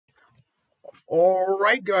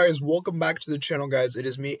Alright guys, welcome back to the channel guys. It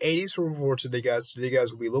is me, 80s44 today guys. Today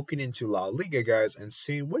guys, we'll be looking into La Liga guys and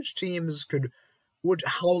seeing which teams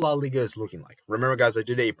how La Liga is looking like. Remember guys, I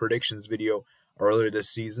did a predictions video earlier this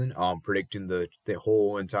season, predicting the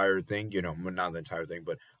whole entire thing, not the entire thing,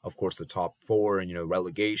 but of course the top four and,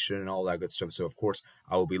 relegation and all that good stuff. So of course,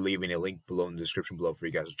 I will be leaving a link below in the description below for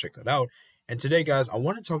you guys to check that out. And today guys, I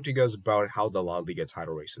want to talk to you guys about how the La Liga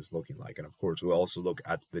title race is looking like. And of course, we'll also look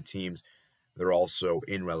at the teams they're also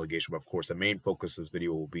in relegation, but of course, the main focus of this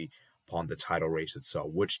video will be upon the title race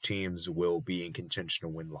itself. Which teams will be in contention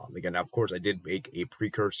to win La Liga? Now, of course, I did make a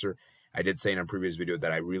precursor. I did say in a previous video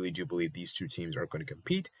that I really do believe these two teams are going to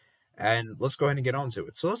compete. And let's go ahead and get on to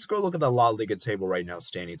it. So let's go look at the La Liga table right now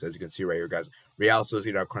standings. As you can see right here, guys, Real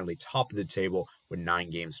Sociedad are currently top of the table with 9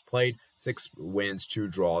 games played, 6 wins, 2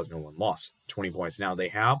 draws, and 1 loss, 20 points. Now, they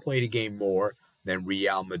have played a game more than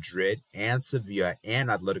Real Madrid and Sevilla and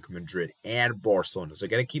Atletico Madrid and Barcelona. So you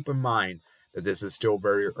got to keep in mind that this is still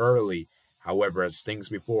very early. However, as things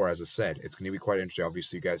before, as I said, it's going to be quite interesting.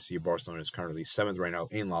 Obviously, you guys see Barcelona is currently 7th right now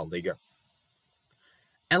in La Liga.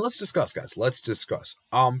 And let's discuss, guys. Let's discuss.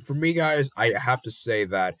 For me, guys, I have to say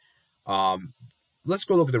that let's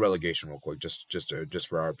go look at the relegation real quick, just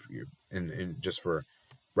for our just for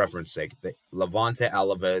reference sake. Levante,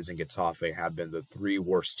 Alaves, and Getafe have been the 3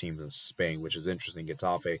 worst teams in Spain, which is interesting.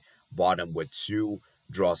 Getafe bottom with 2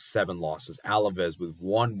 draws, 7 losses. Alaves with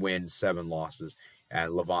 1 win, 7 losses.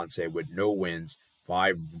 And Levante with no wins,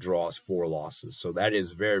 5 draws, 4 losses. So that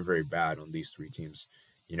is very, very bad on these 3 teams.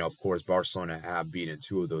 Of course, Barcelona have beaten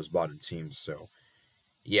 2 of those bottom teams. So,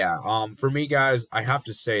 yeah, for me, guys, I have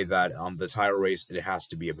to say that the title race, it has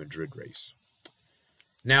to be a Madrid race.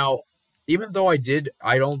 Now, even though I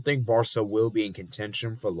don't think Barca will be in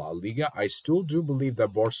contention for La Liga, I still do believe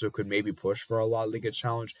that Barca could maybe push for a La Liga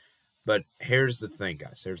challenge. But here's the thing,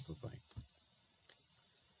 guys. Here's the thing.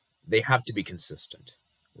 They have to be consistent,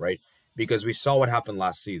 right? Because we saw what happened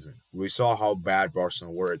last season. We saw how bad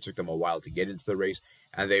Barcelona were. It took them a while to get into the race,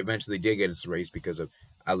 and they eventually did get into the race because of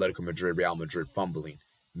Atletico Madrid, Real Madrid fumbling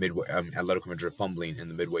Atletico Madrid fumbling in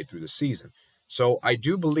the midway through the season. So I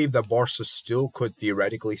do believe that Barca still could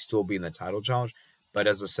theoretically still be in the title challenge, but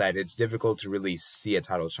as I said, it's difficult to really see a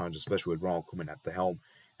title challenge, especially with Ronald Koeman at the helm.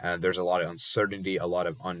 And there's a lot of uncertainty, a lot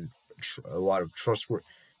of trustworthy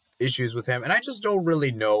issues with him, and I just don't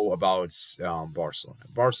really know about Barcelona.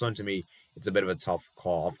 Barcelona, to me, it's a bit of a tough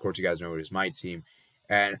call. Of course, you guys know it is my team,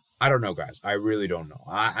 and I don't know, guys. I really don't know.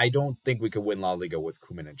 I don't think we could win La Liga with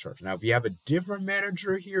Koeman in charge. Now, if you have a different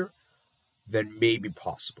manager here, then maybe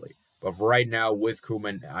possibly. But for right now, with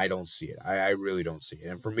Koeman, I don't see it. I really don't see it.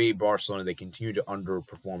 And for me, Barcelona, they continue to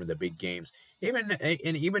underperform in the big games.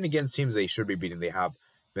 Even against teams they should be beating, they have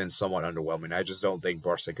been somewhat underwhelming. I just don't think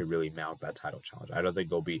Barca could really mount that title challenge. I don't think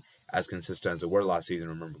they'll be as consistent as they were last season.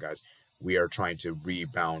 Remember, guys, we are trying to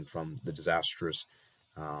rebound from the disastrous,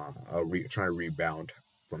 trying to rebound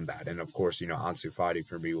from that. And of course, Ansu Fati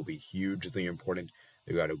for me will be hugely important.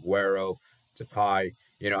 They got Aguero, Depay.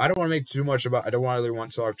 I don't want to make too much about. I don't really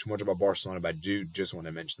want to talk too much about Barcelona, but I do just want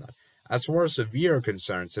to mention that. As far as Sevilla are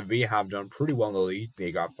concerned, Sevilla have done pretty well in the league.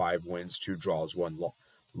 They got 5 wins, 2 draws, 1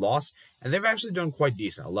 loss, and they've actually done quite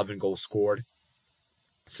decent. 11 goals scored,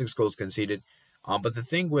 6 goals conceded. But the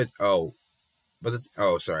thing with sorry,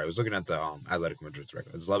 I was looking at the Atletico Madrid's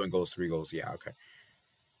record. It's 11 goals, 3 goals. Yeah, okay.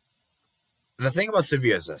 The thing about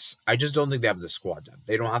Sevilla is this. I just don't think they have the squad depth.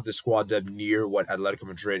 They don't have the squad depth near what Atletico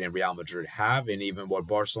Madrid and Real Madrid have, and even what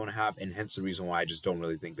Barcelona have, and hence the reason why I just don't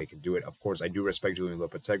really think they can do it. Of course, I do respect Julian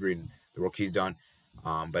Lopetegui and the work he's done,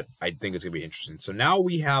 but I think it's going to be interesting. So now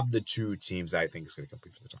we have the 2 teams that I think is going to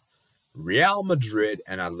compete for the top. Real Madrid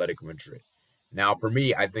and Atletico Madrid. Now, for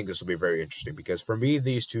me, I think this will be very interesting because for me,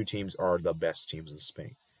 these 2 teams are the best teams in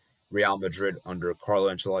Spain. Real Madrid under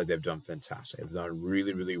Carlo Ancelotti, they've done fantastic. They've done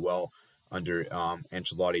really, really well under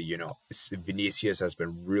Ancelotti. Vinicius has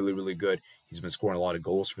been really, really good. He's been scoring a lot of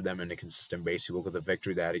goals for them on a consistent basis. You look at the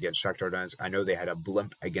victory they had against Shakhtar Donetsk. I know they had a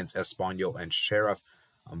blimp against Espanyol and Sheriff,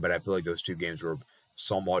 but I feel like those 2 games were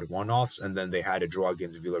somewhat one-offs, and then they had a draw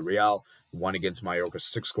against Villarreal, 1 against Mallorca,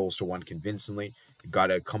 6-1 convincingly.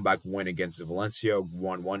 Got a comeback win against Valencia,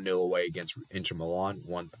 won 1-0 away against Inter Milan,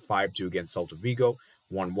 won 5-2 against Celta Vigo,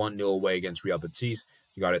 won 1-0 away against Real Betis.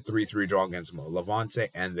 You got a 3-3 draw against Levante,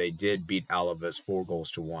 and they did beat Alaves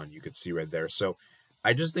 4-1. You could see right there. So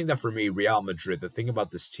I just think that for me, Real Madrid, the thing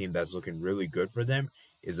about this team that's looking really good for them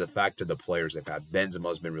is the fact of the players they've had. Benzema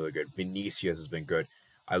has been really good. Vinicius has been good.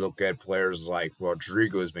 I look at players like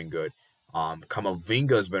Rodrigo has been good.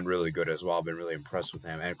 Camavinga has been really good as well. I've been really impressed with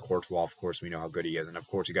him. And Courtois, of course, we know how good he is. And of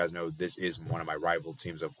course, you guys know this is one of my rival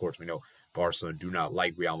teams. Of course, we know Barcelona do not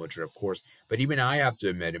like Real Madrid, of course. But even I have to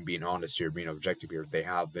admit, and being honest here, being objective here, they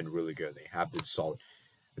have been really good. They have been solid.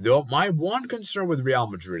 Though my one concern with Real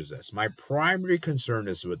Madrid is this. My primary concern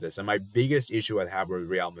is with this, and my biggest issue I have with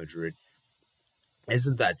Real Madrid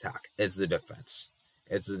isn't the attack, it's the defense.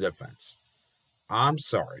 It's the defense. I'm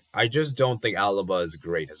sorry. I just don't think Alaba is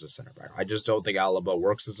great as a center back. I just don't think Alaba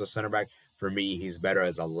works as a center back. For me, he's better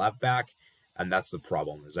as a left back, and that's the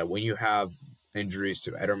problem, is that when you have injuries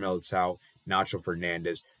to Eder Militao, Nacho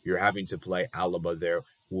Fernandez, you're having to play Alaba there,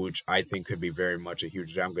 which I think could be very much a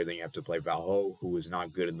huge downgrade. Then you have to play Valho, who was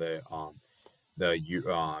not good in the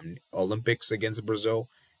Olympics against Brazil.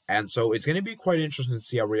 And so it's going to be quite interesting to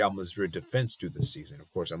see how Real Madrid defense do this season.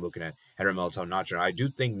 Of course, I'm looking at Eder Militao, Nacho. I do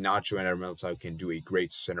think Nacho and Eder Militao can do a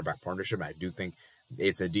great center-back partnership. I do think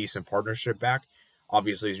it's a decent partnership back.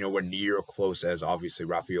 Obviously, you know, we're near close as obviously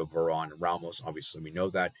Rafael Varane and Ramos. Obviously, we know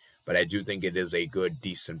that. But I do think it is a good,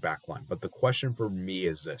 decent back line. But the question for me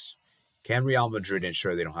is this. Can Real Madrid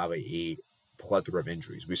ensure they don't have a plethora of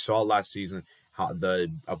injuries? We saw last season how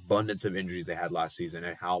the abundance of injuries they had last season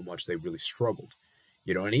and how much they really struggled.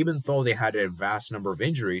 You know, and even though they had a vast number of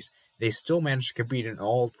injuries, they still managed to compete in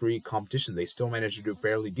all three competitions. They still managed to do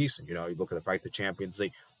fairly decent. You know, you look at the fact the Champions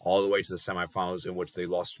League all the way to the semifinals, in which they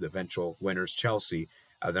lost to the eventual winners, Chelsea.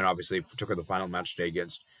 Then obviously took the final match day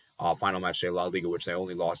against La Liga, which they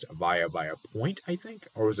only lost by a point, I think,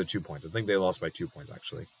 or was it 2 points? I think they lost by 2 points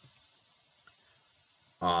actually.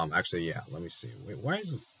 Actually, yeah. Let me see. Wait, why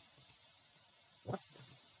is it? What?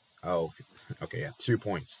 Oh, okay, yeah, 2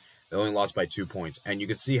 points. They only lost by 2 points, and you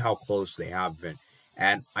can see how close they have been.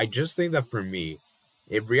 And I just think that for me,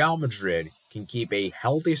 if Real Madrid can keep a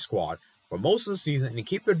healthy squad for most of the season and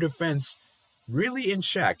keep their defense really in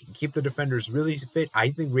check, keep the defenders really fit,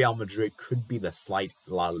 I think Real Madrid could be the slight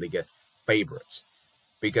La Liga favorites.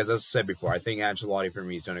 Because as I said before, I think Ancelotti for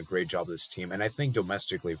me has done a great job with this team, and I think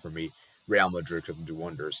domestically for me, Real Madrid could do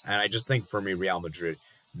wonders. And I just think for me, Real Madrid,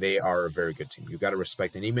 they are a very good team. You've got to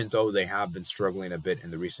respect them. Even though they have been struggling a bit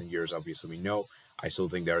in the recent years, obviously we know, I still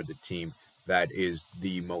think they're the team that is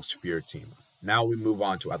the most feared team. Now we move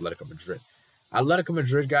on to Atletico Madrid. Atletico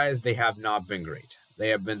Madrid, guys, they have not been great. They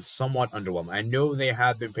have been somewhat underwhelming. I know they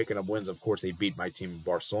have been picking up wins. Of course, they beat my team,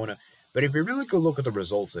 Barcelona. But if you really go look at the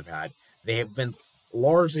results they've had, they have been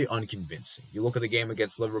largely unconvincing. You look at the game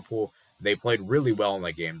against Liverpool, they played really well in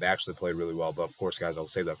that game. They actually played really well. But, of course, guys, I'll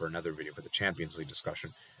save that for another video for the Champions League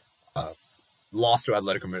discussion. Lost to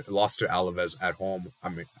Alaves at home,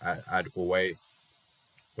 at away.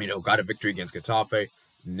 You know, got a victory against Getafe,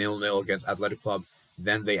 0-0 against Athletic Club.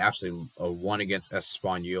 Then they actually won against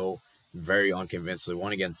Espanyol, very unconvincingly,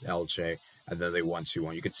 won against Elche, and then they won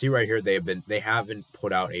 2-1. You can see right here they haven't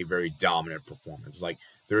put out a very dominant performance. Like,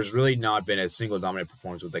 there's really not been a single dominant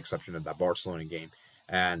performance with the exception of that Barcelona game.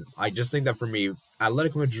 And I just think that for me,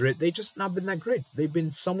 Atletico Madrid, they've just not been that great. They've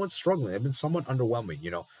been somewhat struggling. They've been somewhat underwhelming.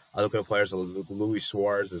 You know, I look at players like Luis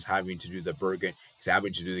Suarez is having to do the Bergen. He's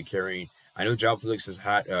having to do the carrying. I know João Felix is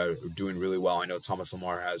doing really well. I know Thomas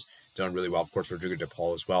Lemar has done really well. Of course, Rodrigo de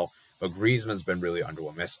Paul as well. But Griezmann's been really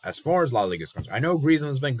underwhelming. As far as La Liga is concerned, I know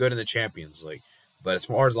Griezmann's been good in the Champions League. But as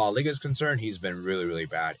far as La Liga is concerned, he's been really, really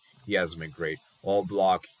bad. He hasn't been great. All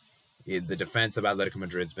block. The defense of Atletico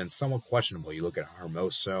Madrid has been somewhat questionable. You look at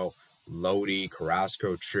Hermoso, Lodi,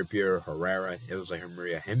 Carrasco, Trippier, Herrera, it was like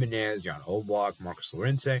Maria Jimenez, Jan Oblak, Marcos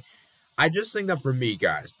Llorente. I just think that for me,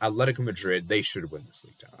 guys, Atletico Madrid, they should win this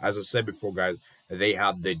league title. As I said before, guys, they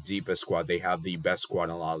have the deepest squad. They have the best squad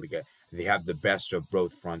in La Liga. They have the best of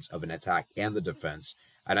both fronts of an attack and the defense.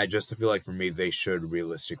 And I just feel like for me, they should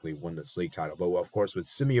realistically win this league title. But of course, with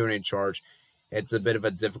Simeone in charge, it's a bit of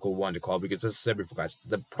a difficult one to call because, as I said before, guys,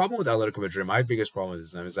 the problem with Atletico Madrid, my biggest problem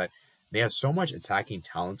with them is that they have so much attacking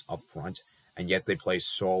talent up front, and yet they play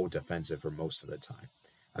so defensive for most of the time.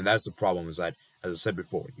 And that's the problem is that, as I said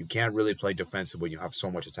before, you can't really play defensive when you have so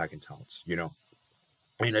much attacking talents, you know?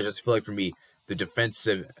 And I just feel like for me, the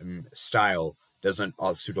defensive style doesn't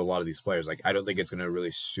suit a lot of these players. Like, I don't think it's going to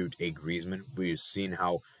really suit a Griezmann. We've seen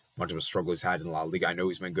how much of a struggle he's had in La Liga. I know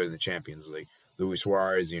he's been good in the Champions League. Luis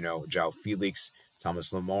Suarez, you know, João Felix,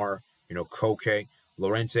 Thomas Lemar, you know, Koke,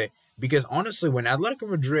 Llorente. Because honestly, when Atletico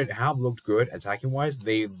Madrid have looked good attacking-wise,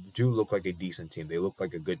 they do look like a decent team. They look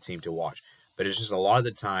like a good team to watch. But it's just a lot of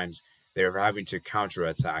the times they're having to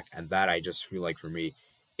counter-attack, and that I just feel like for me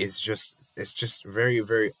is just very,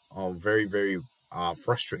 very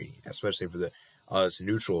frustrating, especially for us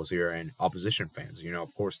neutrals here and opposition fans, you know,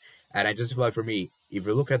 of course. And I just feel like for me, if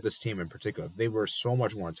you look at this team in particular, if they were so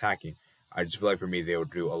much more attacking, I just feel like for me, they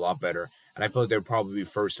would do a lot better. And I feel like they would probably be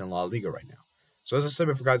first in La Liga right now. So as I said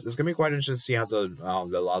before, guys, it's going to be quite interesting to see how the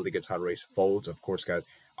La Liga title race folds. Of course, guys,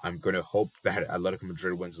 I'm going to hope that Atletico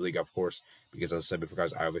Madrid wins the league, of course, because as I said before,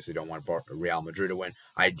 guys, I obviously don't want Real Madrid to win.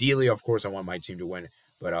 Ideally, of course, I want my team to win,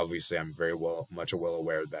 but obviously I'm very well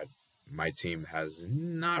aware that my team has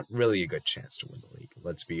not really a good chance to win the league.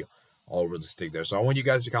 Let's be all realistic there. So I want you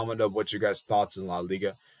guys to comment up what your guys' thoughts in La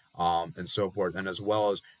Liga, and so forth, and as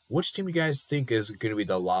well as which team you guys think is going to be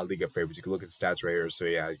the La Liga favorites. You can look at the stats right here. So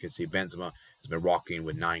yeah, you can see Benzema has been rocking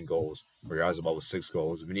with 9 goals, Oyarzabal with 6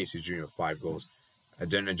 goals, Vinicius Jr. with 5 goals,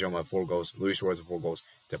 Adena Joma with 4 goals, Luis Suarez with 4 goals,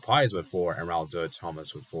 Depay with 4, and Raul de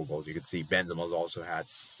Thomas with 4 goals. You can see Benzema's also had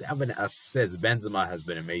 7 assists. Benzema has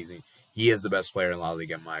been amazing. He is the best player in La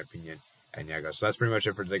Liga, in my opinion. And yeah, guys, so that's pretty much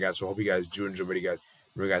it for today, guys. So I hope you guys do enjoy the video, guys.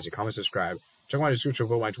 Remember, guys, to comment, subscribe. Check my description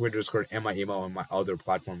for my Twitter, Discord, and my email and my other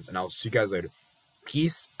platforms. And I'll see you guys later.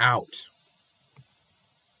 Peace out.